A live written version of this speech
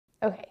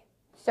Okay,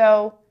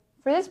 so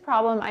for this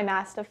problem, I'm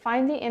asked to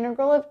find the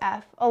integral of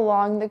f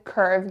along the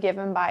curve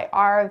given by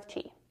r of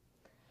t.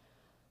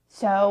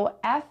 So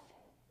f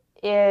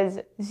is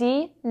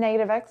z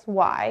negative x,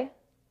 y,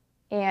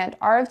 and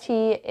r of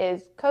t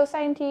is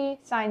cosine t,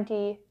 sine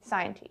t,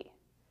 sine t.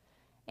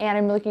 And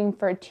I'm looking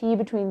for t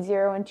between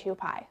 0 and 2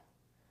 pi.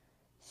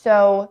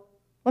 So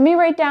let me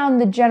write down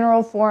the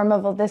general form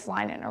of this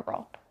line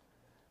integral.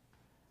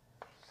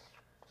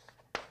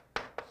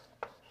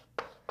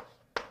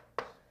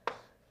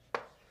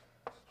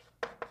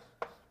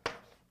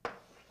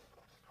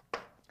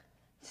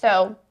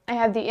 So I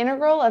have the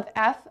integral of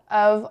f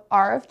of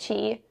r of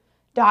t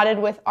dotted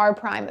with r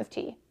prime of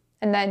t,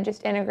 and then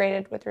just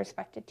integrated with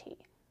respect to t.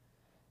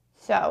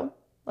 So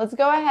let's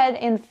go ahead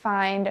and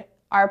find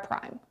r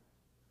prime.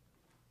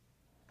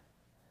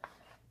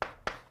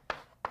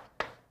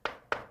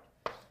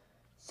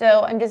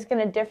 So I'm just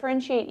going to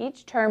differentiate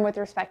each term with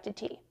respect to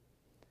t.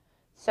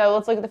 So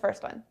let's look at the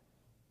first one.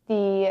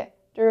 The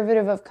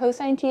derivative of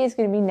cosine t is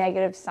going to be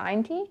negative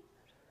sine t.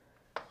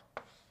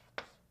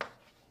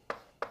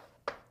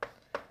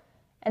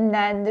 And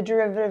then the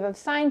derivative of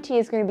sine t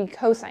is going to be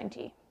cosine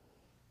t.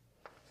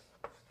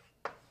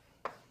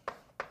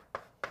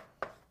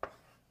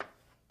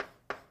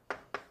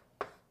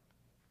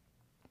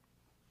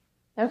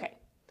 Okay,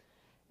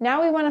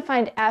 now we want to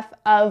find f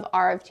of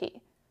r of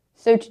t.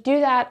 So to do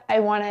that, I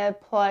want to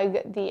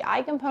plug the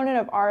I component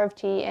of r of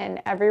t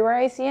in everywhere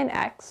I see an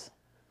x,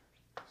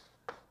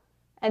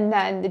 and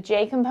then the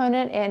j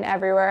component in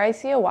everywhere I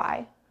see a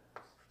y,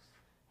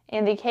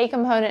 and the k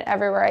component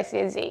everywhere I see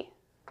a z.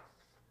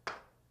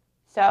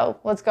 So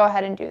let's go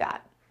ahead and do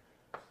that.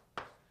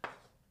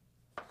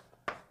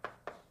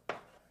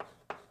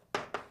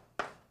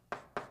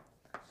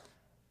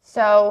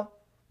 So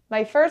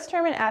my first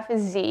term in f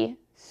is z,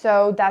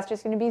 so that's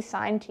just going to be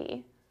sine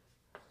t.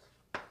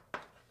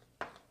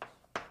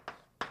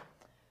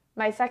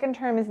 My second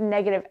term is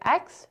negative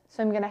x,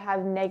 so I'm going to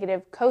have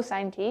negative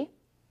cosine t.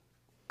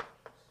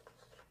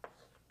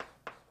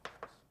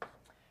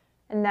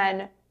 And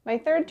then my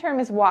third term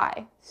is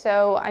y,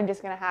 so I'm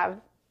just going to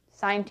have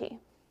sine t.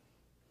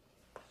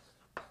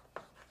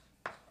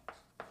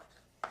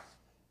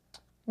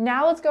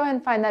 Now let's go ahead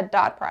and find that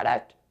dot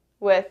product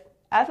with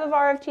f of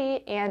r of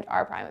t and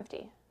r prime of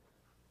t.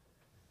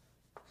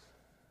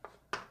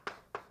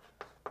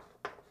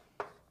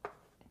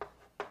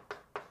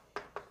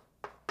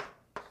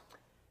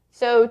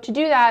 So to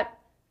do that,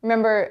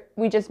 remember,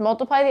 we just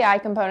multiply the I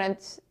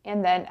components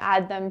and then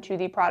add them to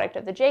the product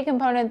of the j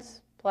components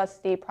plus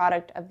the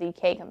product of the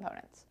k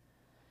components.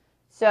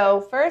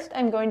 So first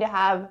I'm going to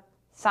have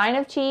sine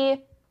of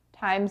t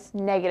times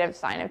negative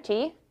sine of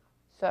t,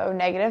 so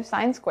negative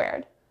sine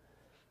squared.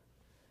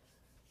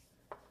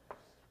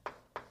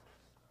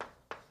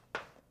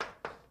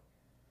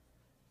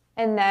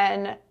 And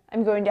then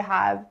I'm going to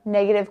have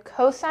negative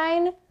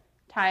cosine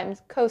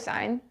times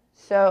cosine,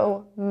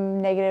 so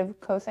negative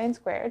cosine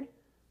squared.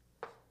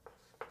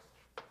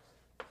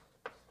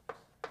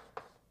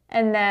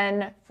 And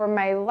then for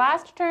my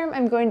last term,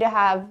 I'm going to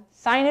have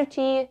sine of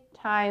t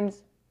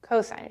times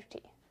cosine of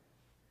t.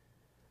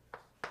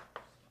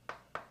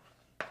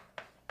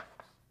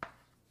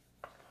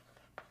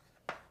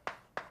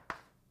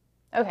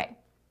 Okay,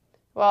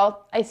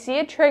 well, I see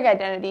a trig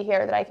identity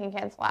here that I can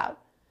cancel out.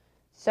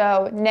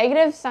 So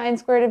negative sine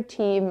squared of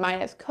t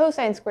minus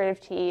cosine squared of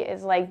t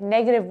is like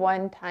negative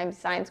 1 times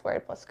sine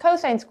squared plus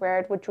cosine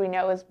squared, which we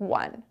know is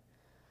 1.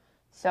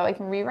 So I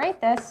can rewrite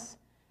this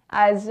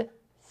as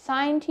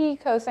sine t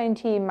cosine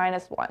t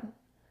minus 1.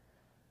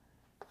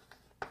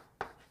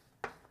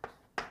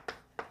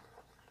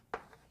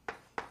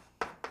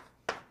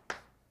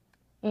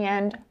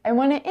 And I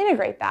want to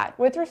integrate that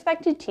with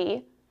respect to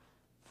t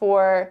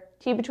for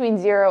t between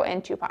 0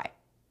 and 2 pi.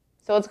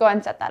 So let's go ahead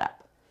and set that up.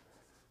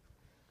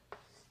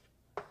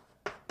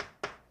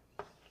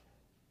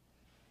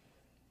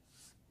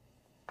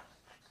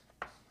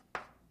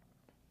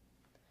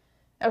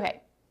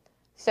 Okay,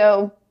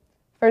 so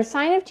for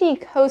sine of t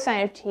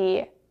cosine of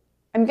t,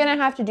 I'm going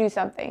to have to do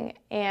something,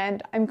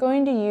 and I'm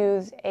going to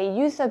use a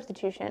u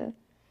substitution,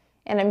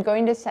 and I'm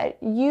going to set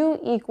u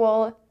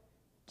equal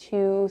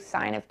to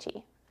sine of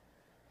t.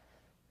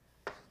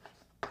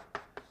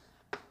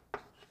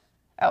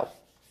 Oh,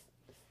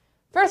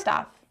 first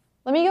off,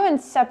 let me go ahead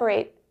and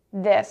separate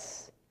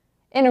this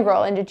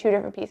integral into two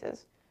different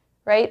pieces,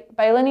 right?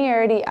 By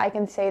linearity, I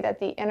can say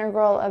that the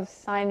integral of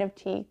sine of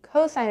t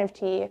cosine of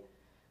t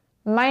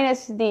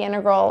minus the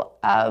integral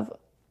of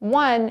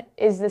 1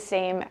 is the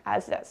same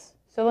as this.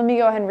 So let me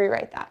go ahead and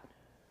rewrite that.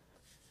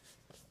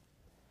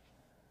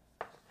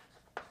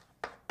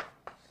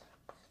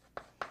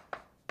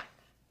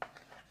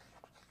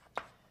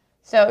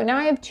 So now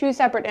I have two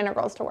separate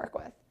integrals to work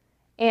with.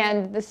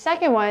 And the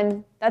second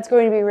one, that's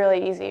going to be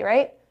really easy,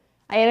 right?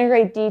 I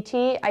integrate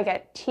dt, I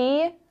get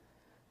t.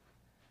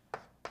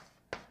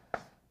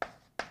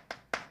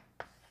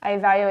 I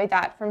evaluate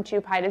that from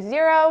 2 pi to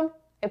 0.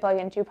 I plug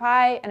in 2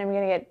 pi, and I'm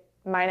going to get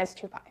minus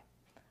 2 pi.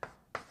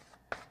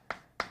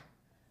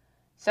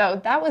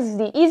 So that was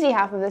the easy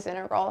half of this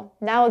integral.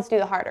 Now let's do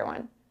the harder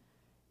one.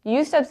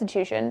 U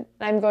substitution,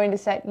 and I'm going to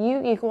set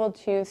u equal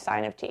to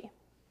sine of t.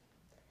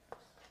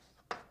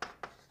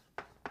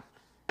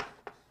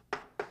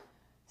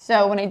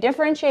 So when I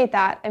differentiate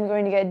that, I'm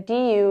going to get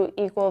du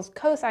equals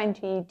cosine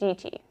t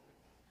dt.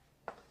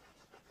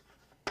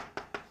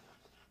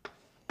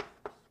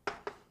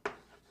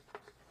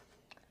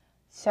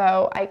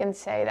 So I can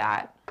say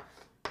that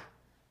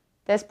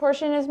this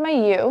portion is my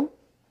u,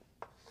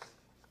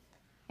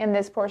 and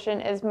this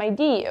portion is my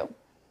du.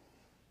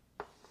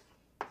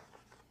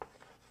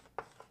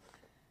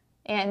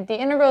 And the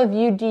integral of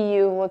u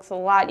du looks a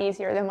lot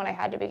easier than what I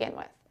had to begin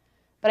with.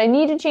 But I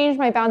need to change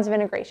my bounds of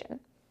integration.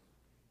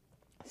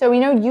 So we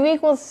know u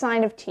equals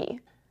sine of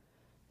t.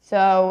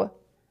 So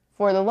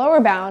for the lower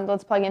bound,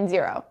 let's plug in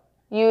 0.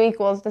 U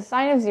equals the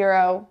sine of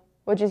 0,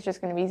 which is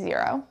just going to be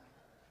 0.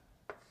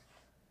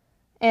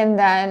 And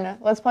then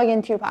let's plug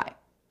in 2 pi.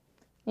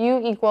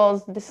 U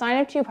equals the sine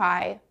of 2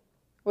 pi,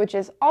 which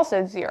is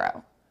also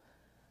 0.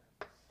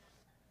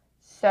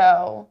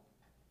 So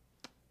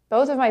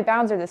both of my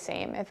bounds are the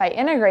same. If I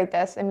integrate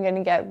this, I'm going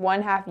to get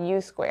 1/2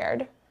 u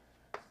squared,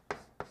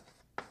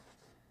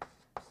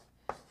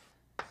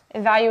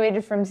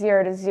 evaluated from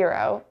 0 to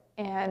 0,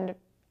 and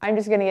I'm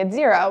just going to get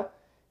 0.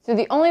 So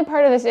the only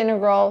part of this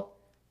integral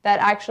that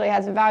actually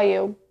has a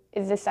value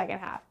is the second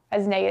half,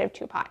 as negative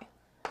 2 pi.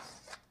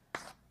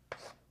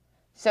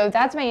 So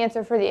that's my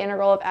answer for the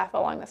integral of f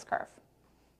along this curve.